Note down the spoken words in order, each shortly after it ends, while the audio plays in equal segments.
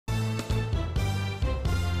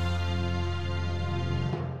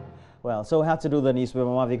Well, so we have to do the newspaper.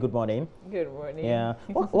 Mavi, good morning. Good morning. Yeah.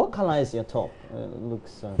 What color is your top?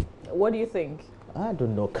 Looks. What do you think? I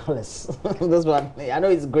don't know colors. That's what I know.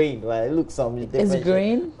 It's green, but it looks some different. It's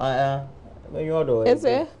green. Is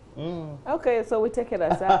it? Okay, so we take it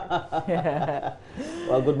as that.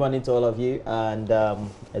 Well, good morning to all of you, and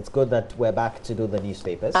it's good that we're back to do the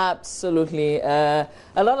newspapers. Absolutely. A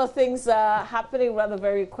lot of things are happening rather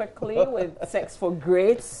very quickly with Sex for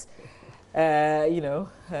Grades.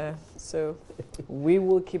 So we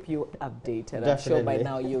will keep you updated. Definitely. I'm sure by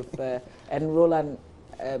now you've and Roland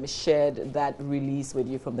shared that release with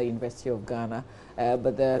you from the University of Ghana.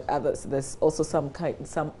 But there's also some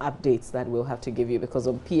updates that we'll have to give you, because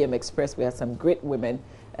on PM Express we had some great women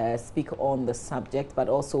speak on the subject, but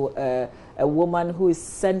also a woman who is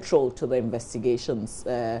central to the investigations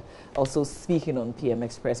also speaking on PM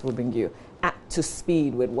Express will bring you up to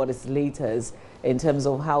speed with what is latest in terms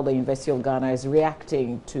of how the University of Ghana is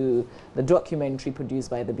reacting to the documentary produced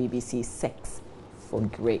by the BBC, Sex for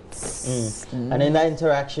Grades. And in that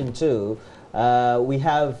interaction too, we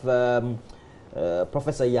have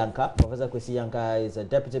Professor Yanka. Professor Kwesi Yanka is a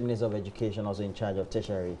Deputy Minister of Education, also in charge of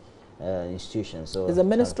tertiary institutions. So he's a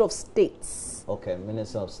Minister of States. Okay,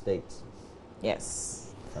 Minister of States.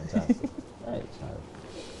 Yes. Fantastic. Right.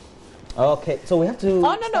 Okay, so we have to.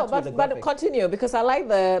 Oh no, but continue, because I like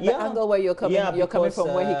the angle where you're coming. Yeah, you're coming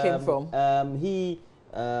from where he came from. He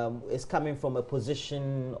is coming from a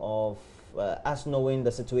position of us knowing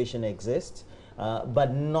the situation exists,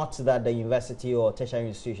 but not that the university or tertiary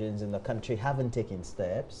institutions in the country haven't taken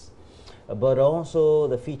steps. But also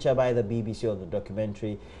the feature by the BBC or the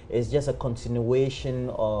documentary is just a continuation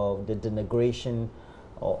of the denigration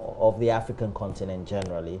of the African continent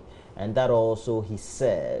generally, and that also, he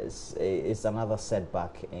says, is another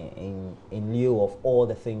setback in lieu of all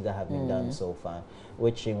the things that have been done so far,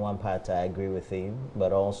 which in one part I agree with him,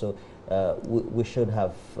 but also we should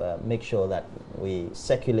have make sure that we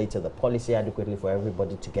circulated the policy adequately for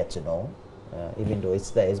everybody to get to know, even though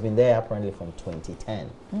it's there. It's been there apparently from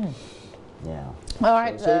 2010. Yeah. All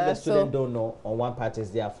right. So if the students don't know, on one part it's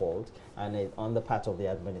their fault, and on the part of the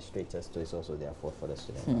administrators too, it's also their fault for the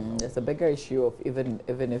students. There's a bigger issue of even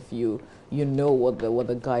if you know what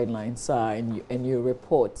the guidelines are and you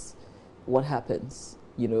report what happens,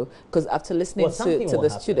 because after listening to the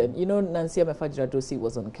student, Nancy Amefajiradosi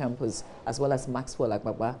was on campus, as well as Maxwell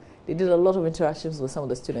Agbagba. They did a lot of interactions with some of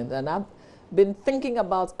the students, and I've been thinking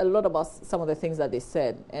about some of the things that they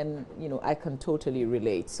said, and I can totally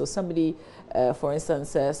relate. So somebody, for instance,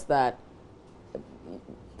 says that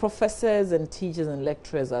professors and teachers and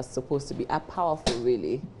lecturers are supposed to be powerful,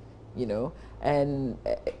 really, and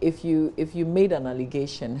if you made an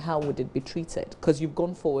allegation, how would it be treated? Because you've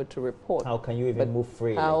gone forward to report. How can you even move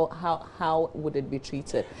freely? How would it be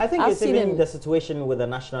treated? I think it's even the situation with the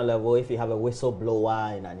national level. If you have a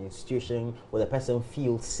whistleblower in an institution, will the person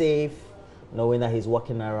feel safe knowing that he's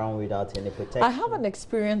walking around without any protection? I have an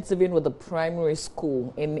experience even with a primary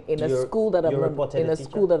school in a school that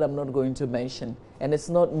I'm not going to mention, and it's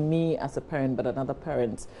not me as a parent but another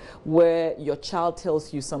parent, where your child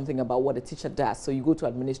tells you something about what a teacher does, so you go to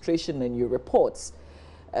administration and you report.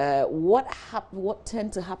 What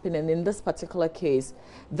tend to happen, and in this particular case,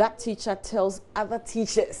 that teacher tells other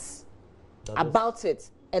teachers about it,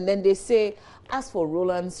 and then they say, as for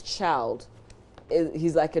Roland's child,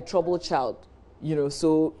 he's like a troubled child,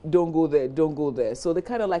 so don't go there. So they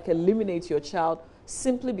kind of like eliminate your child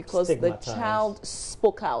simply because the child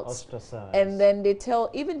spoke out. Ostracized. And then they tell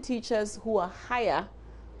even teachers who are higher,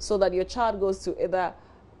 so that your child goes to either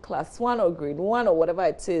class 1 or grade 1 or whatever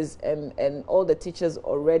it is, and all the teachers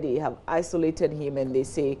already have isolated him, and they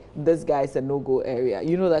say this guy is a no-go area,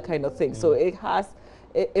 that kind of thing. So it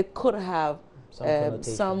could have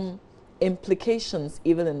some implications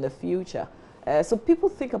even in the future. So people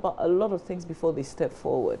think about a lot of things before they step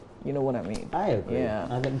forward. You know what I mean? I agree. Yeah.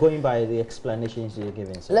 And then going by the explanations you're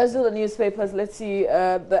giving. So let's do the newspapers. Let's see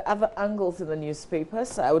the other angles in the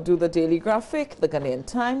newspapers. I would do the Daily Graphic, the Ghanaian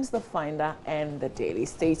Times, the Finder, and the Daily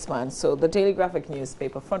Statesman. So the Daily Graphic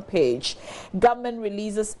newspaper, front page. Government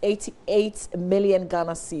releases 88 million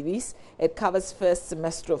Ghana cedis. It covers first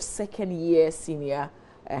semester of second-year senior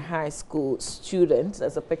high school students.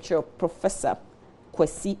 There's a picture of Professor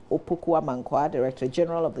Kwesi Opoku-Amankwa, Director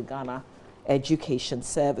General of the Ghana Education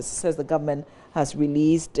Service, says the government has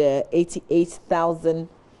released 88,000,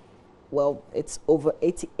 well, it's over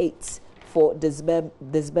 88 for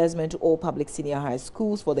disbursement to all public senior high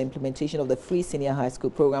schools for the implementation of the free senior high school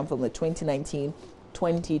program from the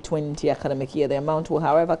 2019-2020 academic year. The amount will,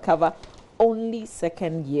 however, cover only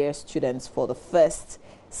second-year students for the first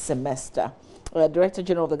semester. Director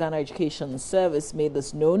General of the Ghana Education Service made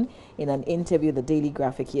this known in an interview with the Daily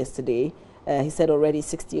Graphic yesterday. He said already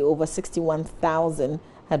over 61,000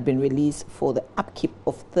 had been released for the upkeep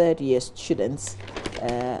of third-year students,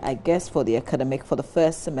 I guess for the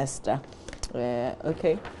first semester.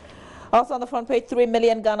 Okay. Also on the front page, 3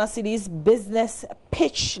 million Ghana cedis business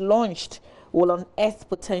pitch launched will unearth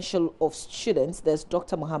potential of students. There's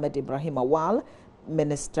Dr. Mohammed Ibrahim Awal,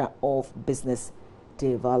 Minister of Business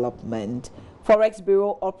Development. Forex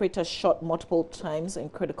Bureau operator shot multiple times in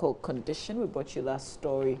critical condition. We brought you that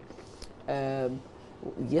story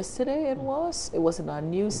yesterday. It was in our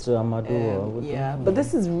news. Yeah, but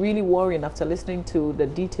this is really worrying after listening to the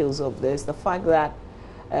details of this. The fact that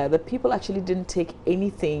the people actually didn't take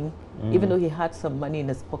anything, even though he had some money in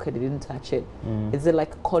his pocket, they didn't touch it. Is it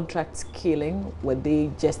like contract killing, where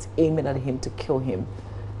they just aiming at him to kill him?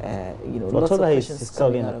 Lots of questions. He's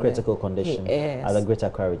still in a critical condition at the Greater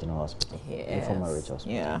Accra Regional Hospital, Informal Ridge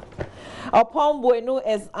Hospital. Yeah. Upon Bueno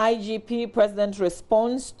as IGP, President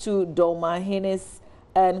responds to Dolmahene's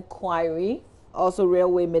inquiry. Also,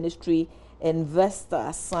 Railway Ministry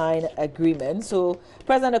investor sign agreement. So,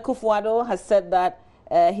 President Akufo-Addo has said that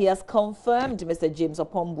he has confirmed Mr. James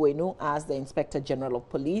Opombuenu as the Inspector General of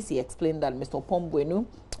Police. He explained that Mr. Opombuenu,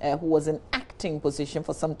 who was in acting position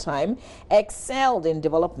for some time, excelled in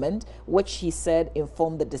development, which he said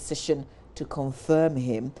informed the decision to confirm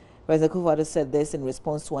him. President Akufo-Addo said this in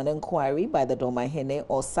response to an inquiry by the Dolmahene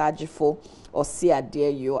or Sajifo or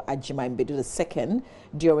Siadeyo Ajimambedu II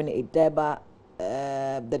during a Deba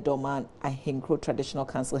the Doman Ahinkro Traditional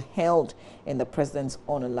Council held in the President's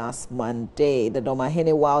honor last Monday. The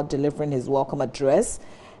Dolmahene, while delivering his welcome address,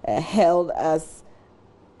 held as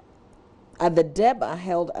at the Deba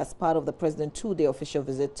held as part of the President's two-day official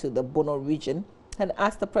visit to the Bono region, had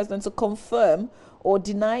asked the President to confirm or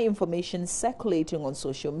deny information circulating on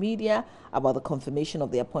social media about the confirmation of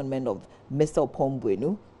the appointment of Mr.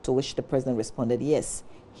 Opombuenu, to which the President responded, yes,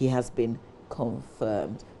 he has been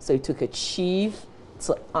confirmed. So it took a chief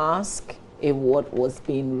to ask if what was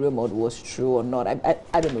being rumored was true or not. I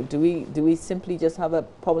don't know. Do we simply just have a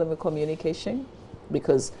problem with communication?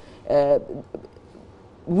 Because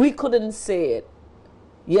we couldn't say it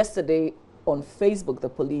yesterday on Facebook. The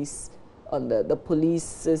police on the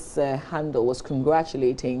police's handle was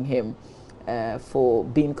congratulating him for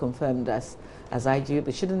being confirmed as IGP.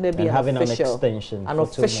 But shouldn't there be an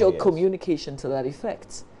official communication to that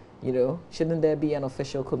effect? You know, shouldn't there be an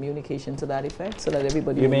official communication to that effect so that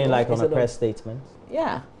everybody? You mean like on a press statement?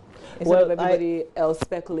 Yeah. Instead of everybody else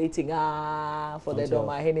speculating, for the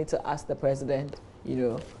Dolmahene to ask the President,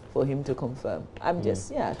 for him to confirm. I'm just,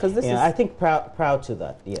 because this is... I think proud to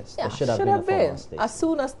that, yes. Yeah, there should have been. As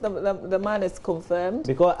soon as the man is confirmed,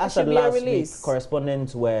 because as of last week,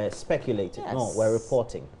 correspondents were speculating, were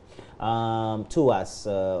reporting to us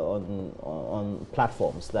on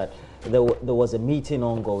platforms that there was a meeting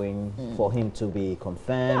ongoing for him to be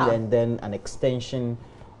confirmed, and then an extension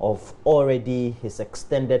of already his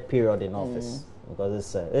extended period in office,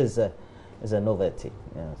 because it's a novelty.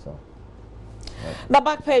 The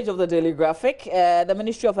back page of the Daily Graphic, the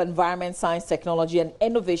Ministry of Environment, Science, Technology and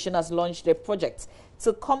Innovation has launched a project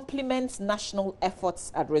to complement national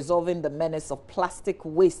efforts at resolving the menace of plastic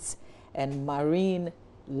waste and marine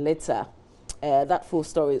litter. That full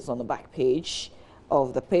story is on the back page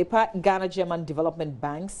of the paper. Ghana German Development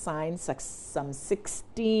Bank signed some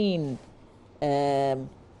 16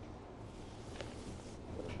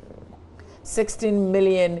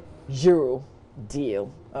 million euro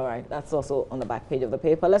deal. All right, that's also on the back page of the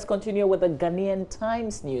paper. Let's continue with the Ghanaian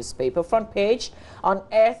Times newspaper. Front page,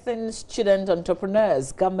 unearthing student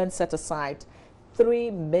entrepreneurs. Government set aside 3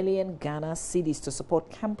 million Ghana cedis to support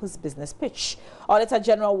campus business pitch. Auditor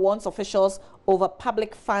General warns officials over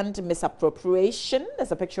public fund misappropriation.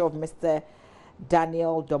 There's a picture of Mr.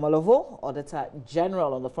 Daniel Domolovo, Auditor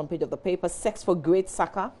General, on the front page of the paper. Sex for Great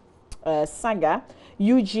Saga.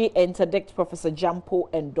 UG interdict Professor Jampo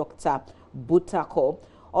and Dr. Butako.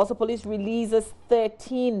 Also, police releases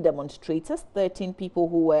 13 demonstrators, 13 people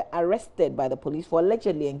who were arrested by the police for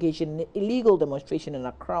allegedly engaging in illegal demonstration in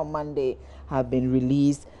Accra on Monday have been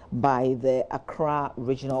released by the Accra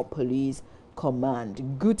Regional Police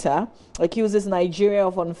Command. Guta accuses Nigeria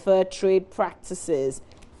of unfair trade practices.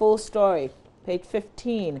 Full story, page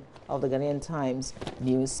 15 of the Ghanaian Times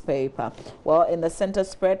newspaper. Well, in the center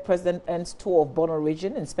spread, President ends tour of Bono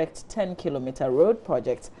region, inspects 10-kilometer road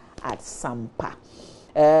project at Sampa.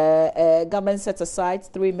 Government sets aside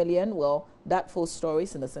 3 million. Well, that full story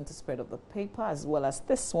is in the center spread of the paper, as well as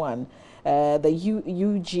this one. The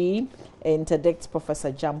UG interdicts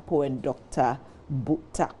Professor Jampo and Dr.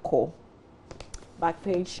 Butako. back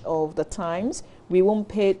page of the Times. We won't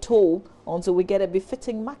pay toll until we get a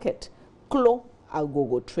befitting market. Klo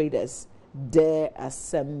Agogo traders, their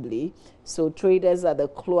assembly. So traders at the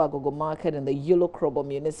Klo Agogo market in the Yellow Krobo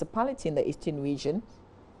municipality in the Eastern region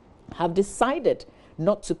have decided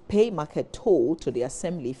not to pay market toll to the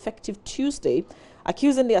assembly effective Tuesday,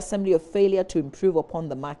 accusing the assembly of failure to improve upon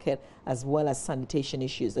the market as well as sanitation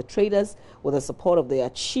issues. The traders, with the support of their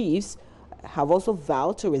chiefs, have also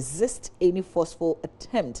vowed to resist any forceful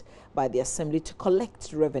attempt by the assembly to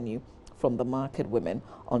collect revenue from the market women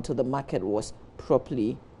until the market was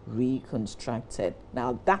properly reconstructed.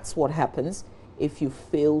 Now, that's what happens if you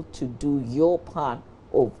fail to do your part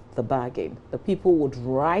of the bargain. The people would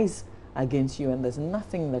rise against you, and there's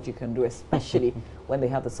nothing that you can do, especially when they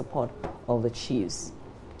have the support of the chiefs.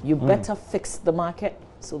 You better fix the market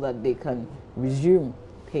so that they can resume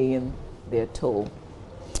paying their toll.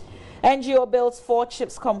 NGO builds 4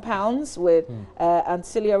 chips compounds with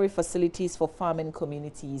ancillary facilities for farming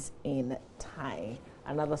communities in Thai.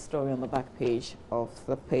 Another story on the back page of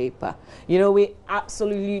the paper. You know, we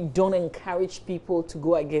absolutely don't encourage people to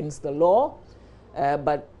go against the law,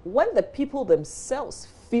 but when the people themselves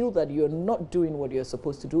feel that you're not doing what you're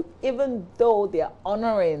supposed to do, even though they are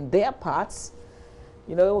honoring their parts,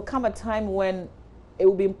 you know, it will come a time when it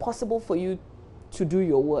will be impossible for you to do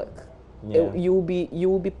your work. Yeah. You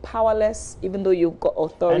will be powerless, even though you've got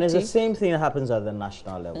authority. And it's the same thing that happens at the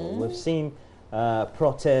national level. We've seen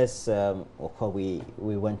protests. We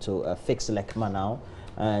went to Fix Lekma now,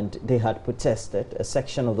 and they had protested, a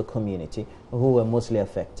section of the community who were mostly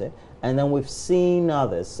affected. And then we've seen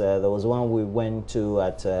others. There was one we went to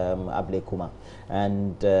at Ablekuma,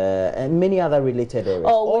 and many other related areas.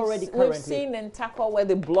 Oh, we've seen in Takwa where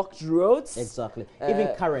they blocked roads. Exactly. Even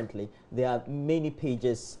currently, there are many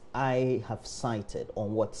pages I have cited on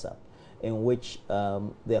WhatsApp in which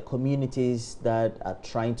there are communities that are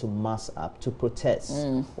trying to mass up to protest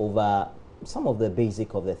over some of the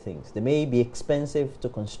basic of the things. They may be expensive to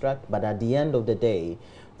construct, but at the end of the day,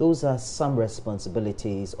 those are some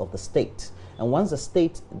responsibilities of the state. And once the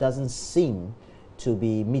state doesn't seem to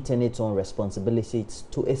be meeting its own responsibilities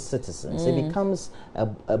to its citizens, it becomes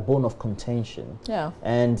a bone of contention. Yeah.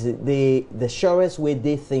 And the surest way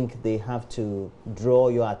they think they have to draw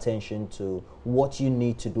your attention to what you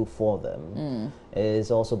need to do for them is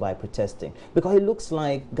also by protesting. Because it looks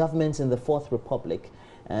like governments in the Fourth Republic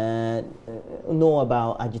know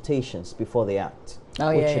about agitations before they act.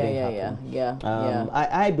 Oh, yeah.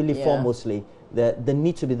 I believe foremostly that there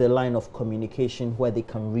needs to be the line of communication where they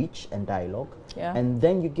can reach and dialogue. Yeah. And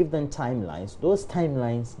then you give them timelines. Those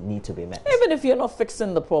timelines need to be met. Even if you're not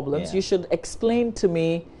fixing the problems, you should explain to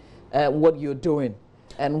me what you're doing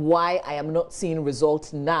and why I am not seeing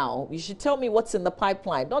results now. You should tell me what's in the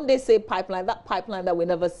pipeline. Don't they say pipeline, that pipeline that we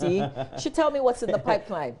never see? You should tell me what's in the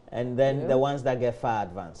pipeline. And then the ones that get far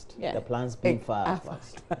advanced. The plans being far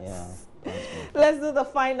advanced. Let's do the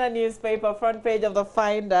Finder newspaper, front page of the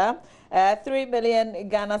Finder. 3 million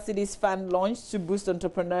Ghana cedis fund launched to boost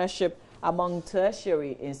entrepreneurship among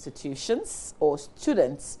tertiary institutions or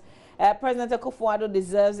students. President Akufo-Addo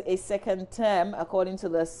deserves a second term, according to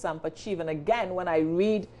the Sampa chief. And again, when I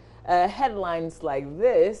read headlines like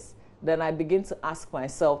this, then I begin to ask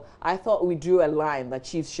myself, I thought we drew a line that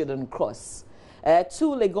chiefs shouldn't cross. 2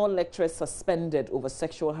 Legon lecturers suspended over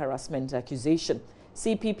sexual harassment accusation.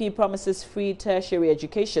 CPP promises free tertiary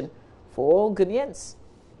education for all Ghanaians.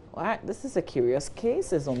 All right, this is a curious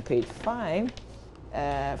case. It's on page 5.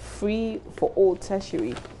 Free for all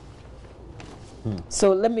tertiary.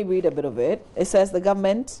 So let me read a bit of it. It says the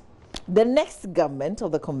next government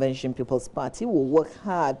of the Convention People's Party will work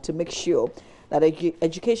hard to make sure that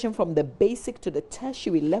education from the basic to the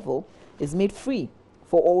tertiary level is made free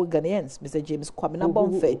for all Ghanaians. Mr. James Kwamina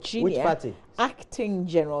Bonfe Jr., which party? Acting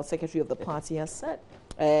General Secretary of the party, has said.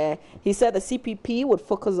 He said the CPP would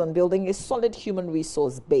focus on building a solid human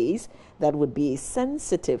resource base that would be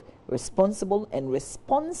sensitive, responsible, and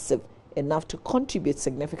responsive enough to contribute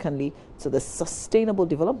significantly to the sustainable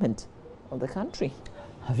development of the country.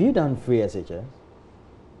 Have you done free SHS?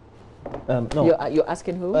 No. You're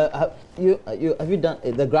asking who? Have you done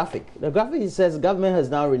the graphic? The graphic says government has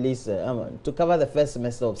now released to cover the first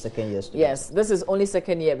semester of second year students. Yes, this is only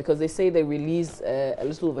second year because they say they released a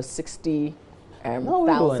little over 60. No, we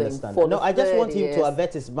don't understand. No, I just want him to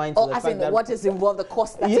avert his mind to the fact that what is involved, the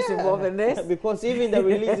cost that is involved in this. Because even the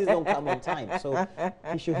releases don't come on time, so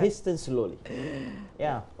he should hasten slowly.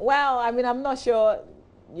 Yeah. Well, I mean, I'm not sure.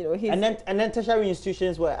 You know, and then tertiary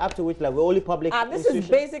institutions were up to which level? Only public. This is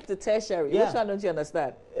basic to tertiary. Which one don't you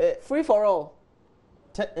understand? Free for all.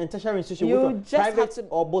 In tertiary institutions, you just private have to,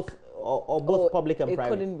 or both public and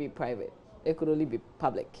private. It couldn't be private. it could only be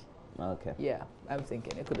public. Okay. Yeah, I'm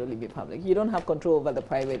thinking it could only be public. You don't have control over the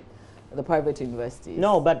private universities.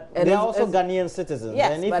 No, but And they're also Ghanaian citizens.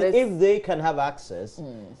 Yes, and if they can have access,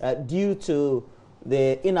 due to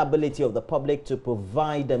the inability of the public to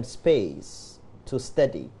provide them space to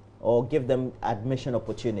study or give them admission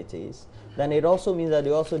opportunities, then it also means that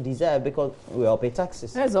they also deserve, because we all pay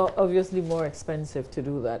taxes. It's obviously more expensive to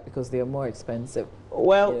do that because they are more expensive.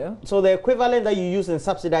 Well, so the equivalent that you use in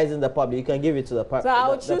subsidizing the public, you can give it to the private. So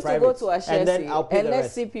I'll choose to go to SHS and then I'll pay and the let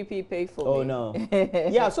rest. CPP pay for me. Oh no.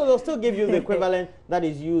 Yeah, so they'll still give you the equivalent that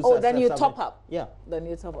is used. Oh, as then a you subsidy. top up. Yeah. Then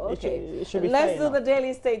you top up. Okay. It should be Let's fair do enough. the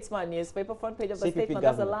Daily Statesman newspaper, front page of the CPP statement.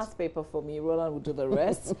 That's the government. last paper for me. Roland will do the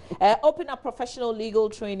rest. Open up professional legal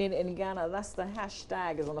training in Ghana. That's the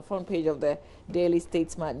hashtag. Is on the front page of the Daily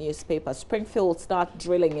Statesman newspaper. Springfield start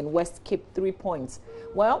drilling in West Cape, 3 points.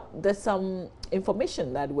 Well, there's some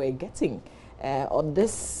information that we're getting on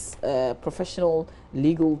this professional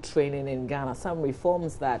legal training in Ghana. Some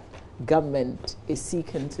reforms that government is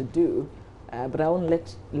seeking to do. But I won't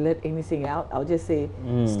let anything out. I'll just say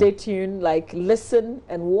stay tuned, listen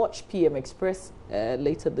and watch PM Express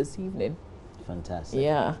later this evening. Fantastic.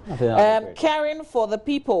 Yeah. Caring for the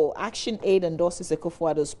people. Action Aid endorses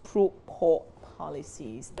Akufo-Addo's pro-poor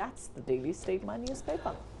policies. That's the Daily Statesman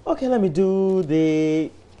newspaper. Okay, let me do the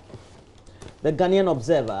Ghanaian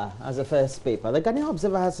Observer as the first paper. The Ghanaian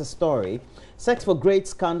Observer has a story. Sex for Great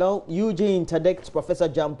Scandal. UG interdicts Professor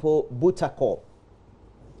Jampo Butako.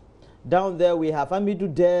 Down there we have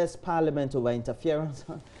Amidou Dare's Parliament over interference.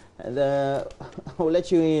 And I'll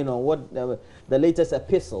let you in on what the latest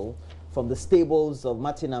epistle from the stables of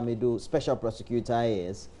Martin Amidou, Special Prosecutor,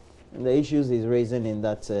 is. And the issues he's raising in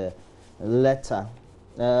that letter.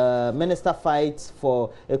 Minister fights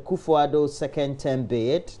for Akufo-Addo's second term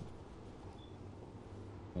bid.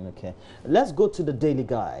 Okay, let's go to the Daily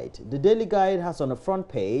Guide. The Daily Guide has on the front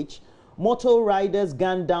page, motor riders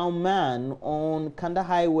gunned down man on Kanda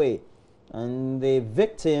Highway, and the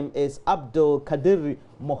victim is Abdul Kadiri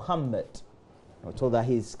Mohammed. We're told that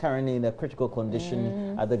he's currently in a critical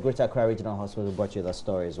condition at the Greater Accra Regional Hospital. Brought you that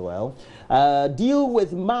story as well. Deal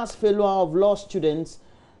with mass failure of law students.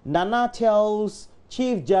 Nana tells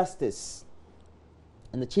Chief Justice,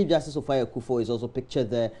 and the Chief Justice of Akufo is also pictured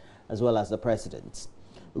there, as well as the President.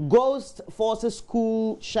 Ghost forces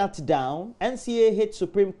school shut down. NCA hit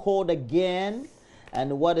Supreme Court again.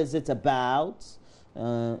 And what is it about?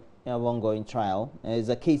 Ongoing trial. It's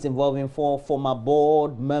a case involving 4 former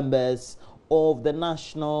board members of the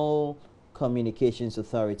National Communications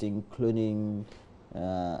Authority, including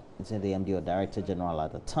the MD or Director General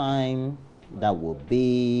at the time. That would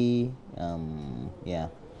be,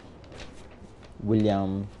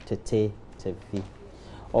 William Tete Tevi.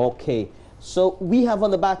 Okay. So we have on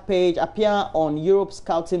the back page, appear on Europe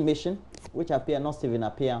Scouting Mission, which appear, not Stephen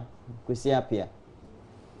appear, Kwesi appear.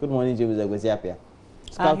 Good morning to you, Mr. Kwesi appear.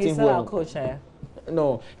 Scouting he's still our coach,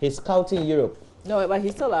 No, he's scouting Europe. No, but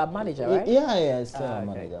he's still our manager, right? Yeah, he's still our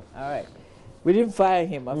manager. All right. We didn't fire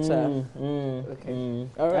him after. Okay.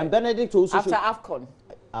 All right. And Benedict also after AFCON.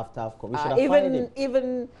 After AFCON. We should have fired him.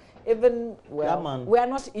 Even well, we are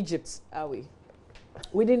not Egypt, are we?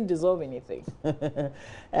 We didn't dissolve anything.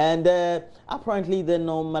 And apparently the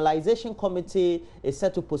Normalization Committee is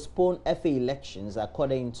set to postpone FA elections,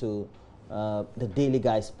 according to the Daily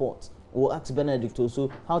Guide Sports. We'll ask Benedict also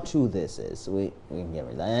how true this is. We hear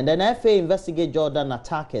it. And then FA investigate Jordan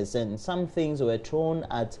attackers, and some things were thrown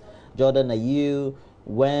at Jordan Ayew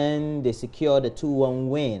when they secured a 2-1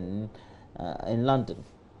 win in London.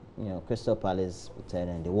 Crystal Palace returned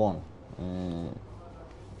and they won.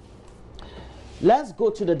 Let's go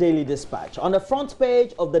to the Daily Dispatch. On the front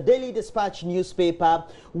page of the Daily Dispatch newspaper,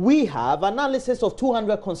 we have analysis of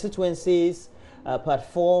 200 constituencies, part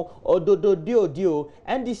 4, Ododo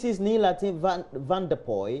NDC's Neil Lante Van der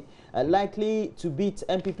Poy, likely to beat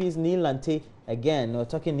MPP's Neil Lante. Again, we're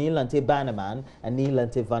talking Neil Lante Bannerman and Neil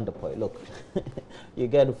Lante Van der Poy. Look, you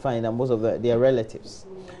get to find that most of their relatives.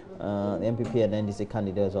 The MPP and NDC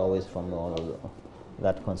candidates are always from all of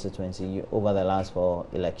that constituency over the last 4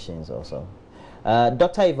 elections or so.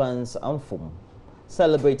 Dr. Evans Amfum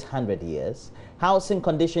celebrates 100 years. Housing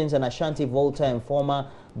conditions in Ashanti, Volta, and former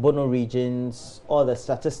Bono regions. All the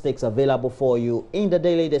statistics available for you in the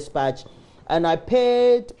Daily Dispatch. And I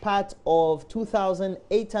paid part of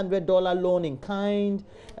 $2,800 loan in kind.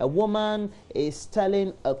 A woman is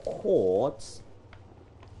telling a court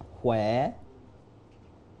where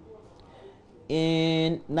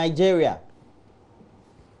in Nigeria.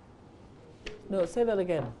 No, say that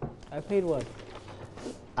again. I paid what?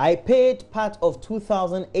 I paid part of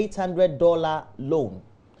 $2,800 loan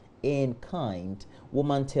in kind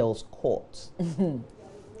woman tells court. Can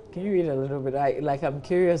you read a little bit? I'm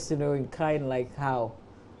curious to know in kind, like how.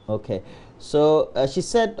 Okay, so she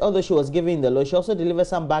said although she was giving the loan, she also delivered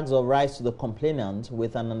some bags of rice to the complainant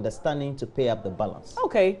with an understanding to pay up the balance.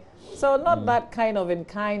 Okay, so not that kind of in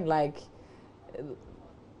kind, like.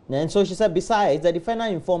 And so she said, besides, the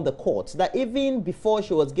defendant informed the court that even before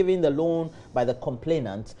she was given the loan by the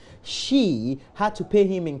complainant, she had to pay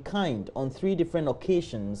him in kind on 3 different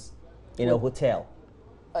occasions in a hotel.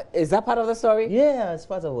 Is that part of the story? Yeah, it's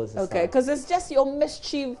part of what okay, because it's just your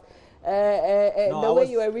mischief. The way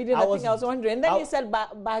you were reading, I was wondering. And then you said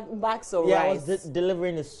bags of rice. Yeah, I was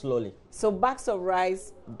delivering it slowly. So bags of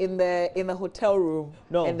rice in the hotel room,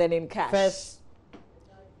 and then in cash. First,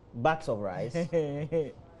 bags of rice,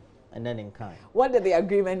 and then in kind. What did the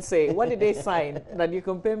agreement say? What did they sign? That you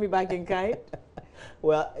can pay me back in kind?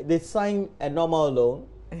 Well, they signed a normal loan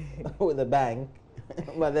with the bank,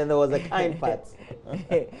 but then there was a kind part.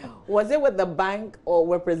 Was it with the bank or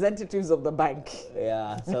representatives of the bank?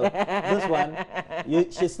 Yeah, so this one,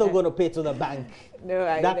 she's still going to pay to the bank. No,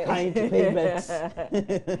 that kind of payment.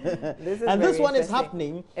 And this one is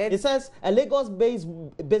happening. It says a Lagos-based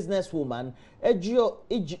businesswoman,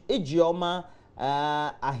 Ijeoma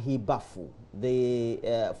Ahibafu, the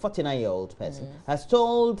 49-year-old person, has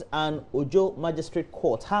told an Ojo magistrate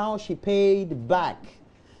court how she paid back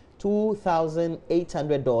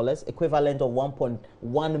 $2,800, equivalent of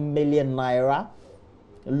 1.1 million naira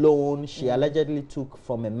loan she allegedly took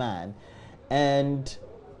from a man. And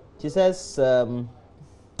she says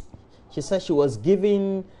she was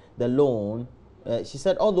giving the loan. She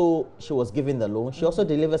said although she was giving the loan, she also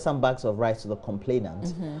delivered some bags of rice to the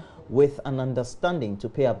complainant with an understanding to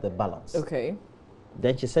pay up the balance. Okay.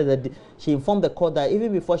 Then she said that she informed the court that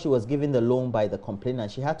even before she was given the loan by the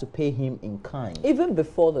complainant, she had to pay him in kind. Even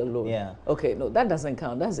before the loan? Yeah. Okay, no, that doesn't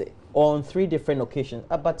count, does it? On 3 different occasions,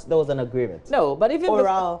 but there was an agreement. No, but even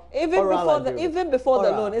before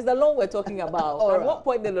the loan, is the loan we're talking about. At what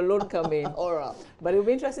point did the loan come in? Oral. But it would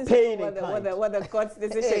be interesting to see what the court's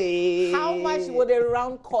decision. Hey. How much would the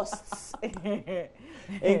round costs?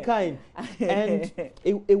 In kind. And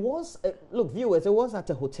it was, look, viewers, it was at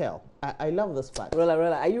a hotel. I love this fact.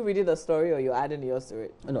 Rolla, are you reading the story or you're adding yours to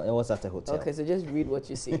it? No, it was at a hotel. Okay, so just read what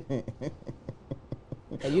you see.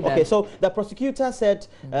 Okay, so the prosecutor said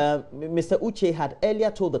Mr. Uche had earlier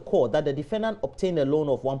told the court that the defendant obtained a loan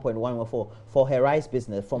of 1.1 for her rice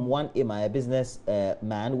business from one Ima, a business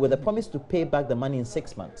man, with a promise to pay back the money in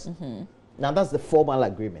 6 months. Now that's the formal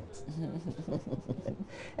agreement.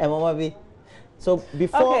 And Mama B, so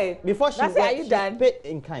before she paid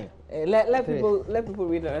in kind. Let people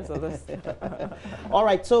read the rest of this. All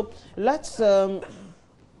right, so let's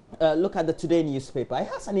look at the Today newspaper. It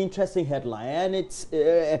has an interesting headline, and it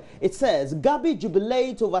says Gabi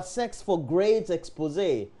jubilate over sex for grades expose.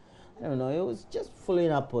 I don't know. It was just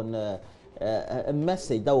following up on a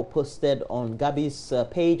message that was posted on Gabi's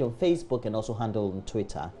page on Facebook and also handled on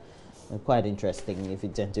Twitter. Quite interesting if you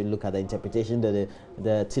tend to look at the interpretation that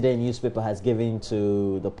the Today newspaper has given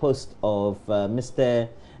to the post of Mr.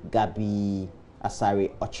 Gabi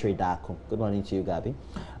Asari Ochridako. Good morning to you, Gabi.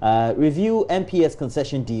 Review MPS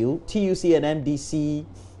concession deal. TUC and MDC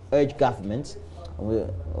urge government.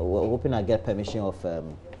 We're hoping I get permission of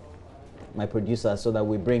my producer so that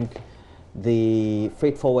we bring the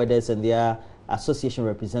freight forwarders and their association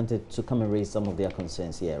representative to come and raise some of their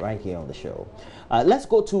concerns here, right here on the show. Let's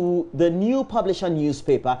go to the New Publisher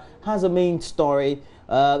newspaper. Has a main story.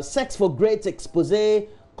 Sex for grades expose,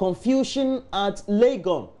 confusion at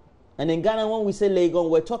Legon. And in Ghana, when we say Legon,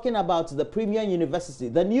 we're talking about the Premier University.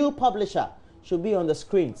 The New Publisher should be on the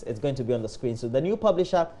screens. It's going to be on the screen. So the New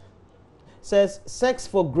Publisher says, sex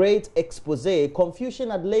for grades expose,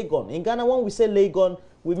 confusion at Legon. In Ghana, when we say Legon,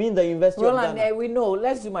 we mean the University of Ghana. We know.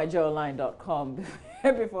 Let's do myjoyonline.com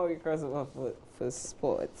before we cross over for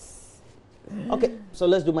sports. Okay, so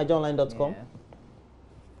let's do myjoyonline.com.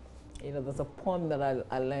 Yeah. You know, there's a poem that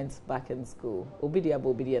I learned back in school. Obidia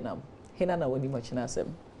Bobidianam. Hinana woni machinasem.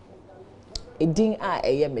 Edin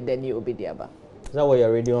a medeni obidiaba. Is that what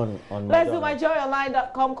you're reading on Let's do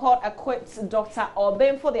myjoyonline.com. Court acquits Dr.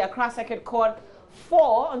 Obeng for the Accra Circuit Court.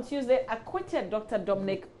 On Tuesday, acquitted Dr.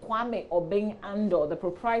 Dominic Kwame Obeng Ando, the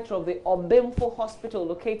proprietor of the Obemfo Hospital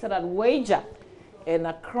located at Waja in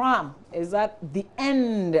Accra. Is that the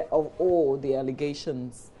end of all the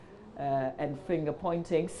allegations and finger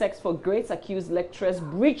pointing? Sex for grades accused lecturers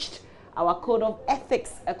breached our code of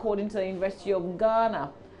ethics, according to the University of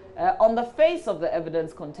Ghana. On the face of the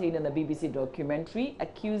evidence contained in the BBC documentary,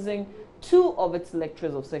 accusing 2 of its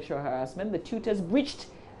lecturers of sexual harassment, the tutors breached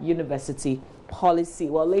university policy.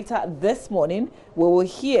 Well, later this morning, we will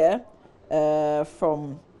hear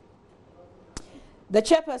from the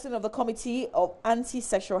chairperson of the Committee of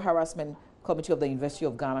Anti-Sexual Harassment Committee of the University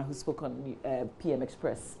of Ghana, who spoke on PM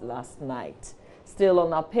Express last night. Still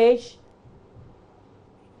on our page,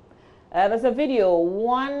 there's a video,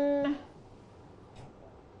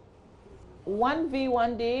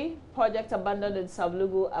 1v1D project abandoned in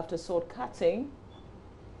Savlugu after sword cutting.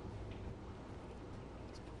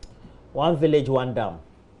 One village, one dam.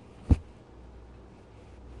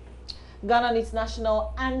 Ghana needs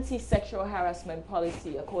national anti-sexual harassment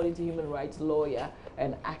policy, according to human rights lawyer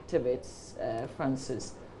and activist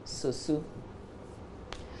Francis Sosu.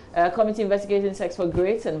 Committee investigating sex for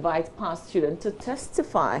grades invites past students to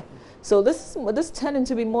testify. So this turning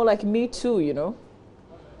to be more like Me Too, you know.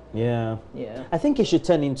 Yeah. Yeah. I think it should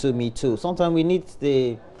turn into Me Too. Sometimes we need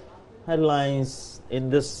the headlines in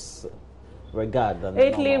this regard.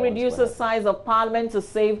 Italy reduces size of parliament to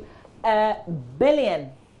save €1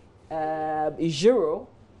 billion euro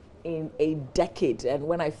in a decade. And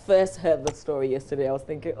when I first heard the story yesterday, I was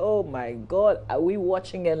thinking, oh my God, are we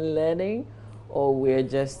watching and learning, or we're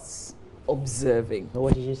just observing?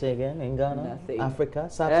 What did you say again? In Ghana? Nothing. Africa?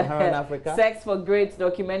 Sub-Saharan Africa? Sex for Grades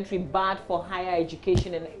documentary bad for higher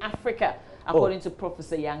education in Africa, according to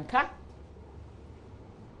Professor Yanka.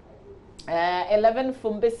 11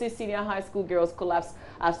 Fumbisi Senior High School girls collapsed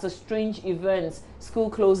after strange events. School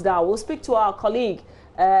closed down. We'll speak to our colleague,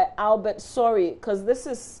 Albert. Sorry, because this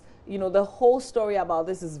is, you know, the whole story about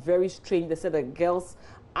this is very strange. They said the girls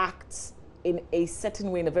act in a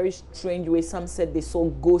certain way, in a very strange way. Some said they saw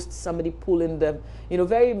ghosts, somebody pulling them, you know,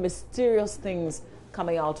 very mysterious things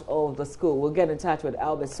coming out of the school. We'll get in touch with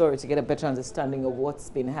Albert, sorry, to get a better understanding of what's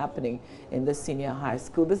been happening in the senior high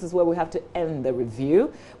school. This is where we have to end the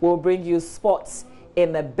review. We'll bring you sports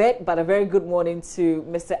in a bit, but a very good morning to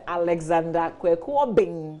Mr. Alexander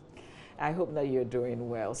Kwekuobing. I hope that you're doing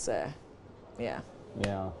well, sir. Yeah.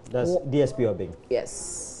 Yeah, that's DSP Obing.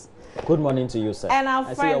 Yes. Good morning to you, sir. And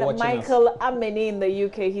our friend Michael Ameni in the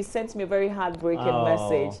UK, he sent me a very heartbreaking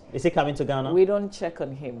message. Is he coming to Ghana? We don't check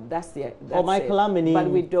on him. That's Michael Ameni. But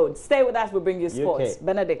we don't. Stay with us, we'll bring you sports. UK.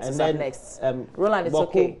 Benedict is up next. Roland, it's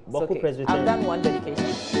okay. It's okay. I've done one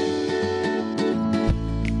dedication.